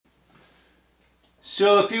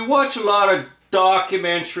So if you watch a lot of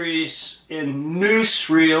documentaries and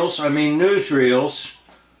newsreels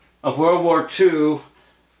of World War II,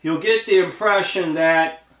 you'll get the impression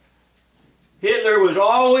that Hitler was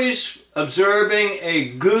always observing a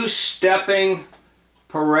goose-stepping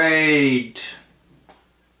parade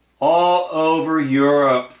all over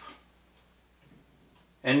Europe.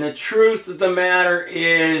 And the truth of the matter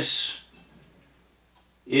is,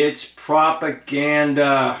 it's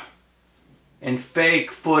propaganda and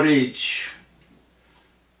fake footage.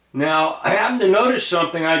 Now, I happened to notice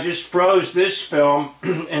something. I just froze this film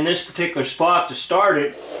in this particular spot to start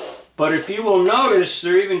it. But if you will notice,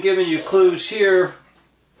 they're even giving you clues here.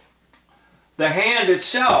 The hand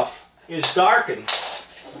itself is darkened.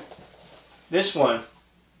 This one.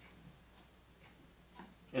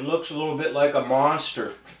 It looks a little bit like a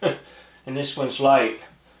monster. And this one's light.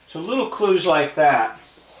 So little clues like that.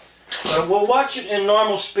 But we'll watch it in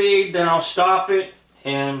normal speed, then I'll stop it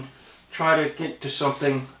and try to get to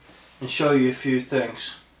something and show you a few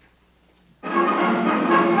things.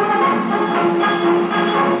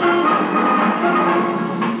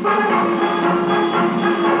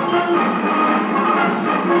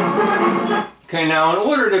 Okay, now in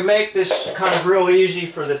order to make this kind of real easy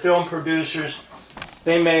for the film producers,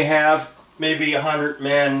 they may have maybe 100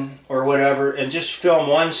 men or whatever and just film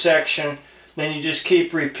one section. Then you just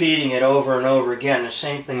keep repeating it over and over again, the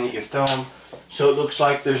same thing that you film, so it looks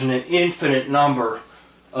like there's an infinite number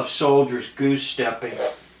of soldiers goose stepping.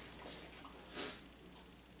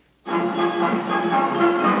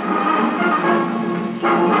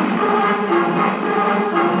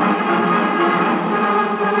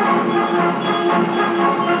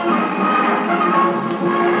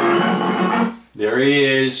 There he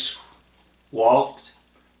is, Walt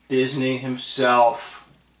Disney himself.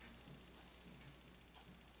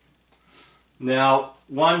 Now,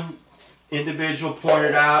 one individual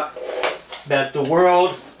pointed out that the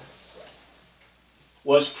world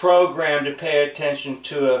was programmed to pay attention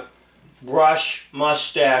to a brush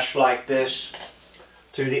mustache like this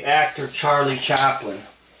through the actor Charlie Chaplin.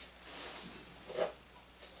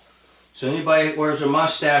 So anybody that wears a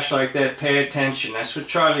mustache like that, pay attention. That's what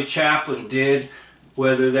Charlie Chaplin did,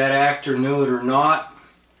 whether that actor knew it or not,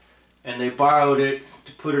 and they borrowed it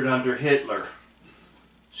to put it under Hitler.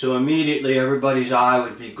 So immediately everybody's eye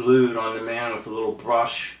would be glued on the man with a little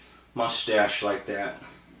brush mustache like that.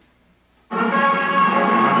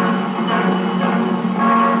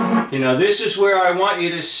 You know, this is where I want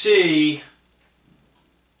you to see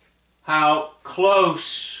how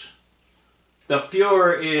close the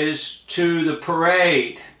Fuhrer is to the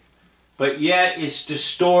parade, but yet it's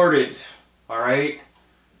distorted, alright?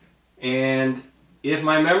 And if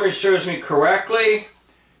my memory serves me correctly,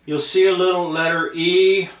 you'll see a little letter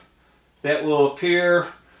E that will appear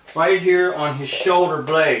right here on his shoulder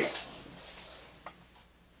blade.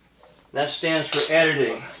 That stands for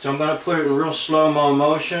editing. So I'm going to put it in real slow-mo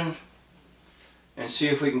motion and see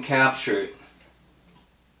if we can capture it.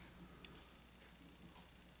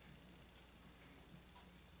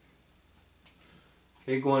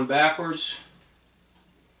 Okay, going backwards.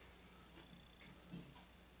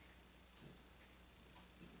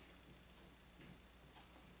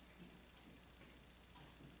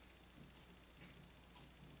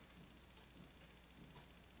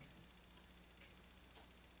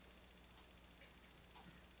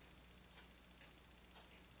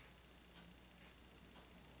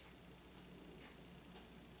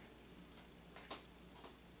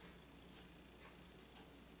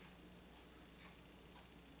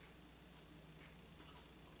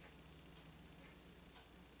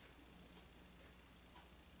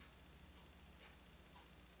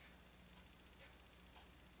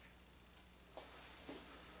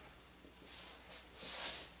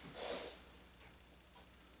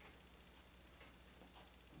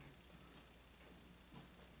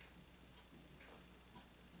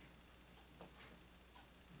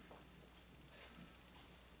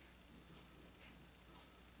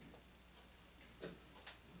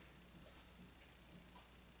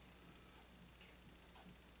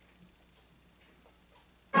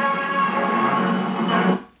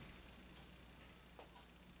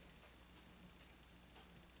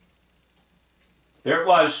 There it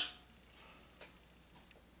was.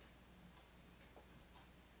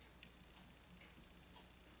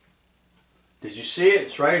 Did you see it?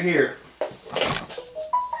 It's right here.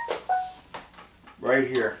 Right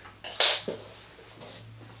here.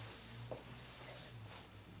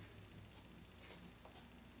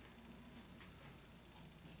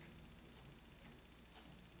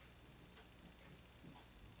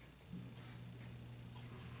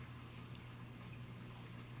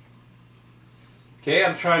 Okay,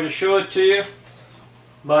 I'm trying to show it to you.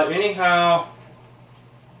 But anyhow,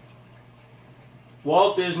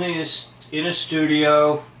 Walt Disney is in a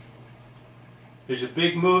studio. There's a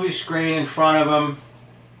big movie screen in front of him.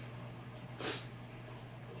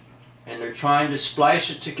 And they're trying to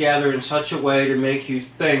splice it together in such a way to make you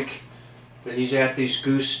think that he's at these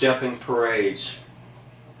goose stepping parades.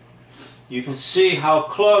 You can see how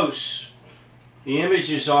close the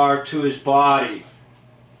images are to his body.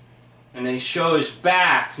 And they show his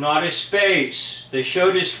back, not his face. They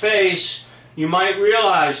showed his face, you might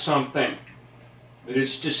realize something, that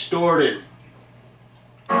it's distorted.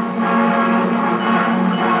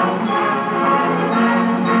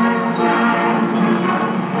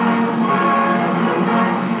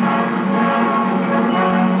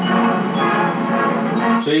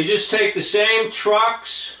 So you just take the same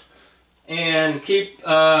trucks and keep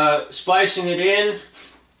splicing it in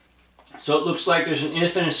so it looks like there's an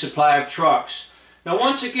infinite supply of trucks. Now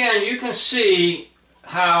once again, you can see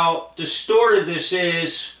how distorted this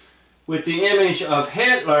is with the image of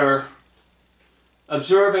Hitler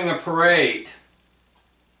observing a parade.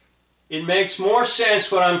 It makes more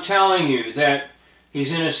sense what I'm telling you, that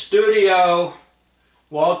he's in a studio,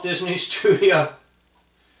 Walt Disney studio,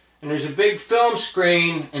 and there's a big film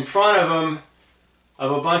screen in front of him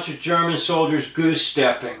of a bunch of German soldiers goose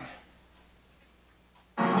stepping.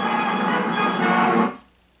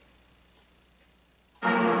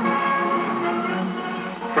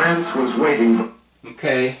 France was waiting.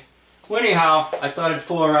 Okay, well anyhow, I thought I'd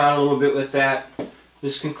fool around a little bit with that.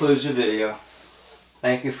 This concludes the video.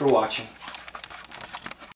 Thank you for watching.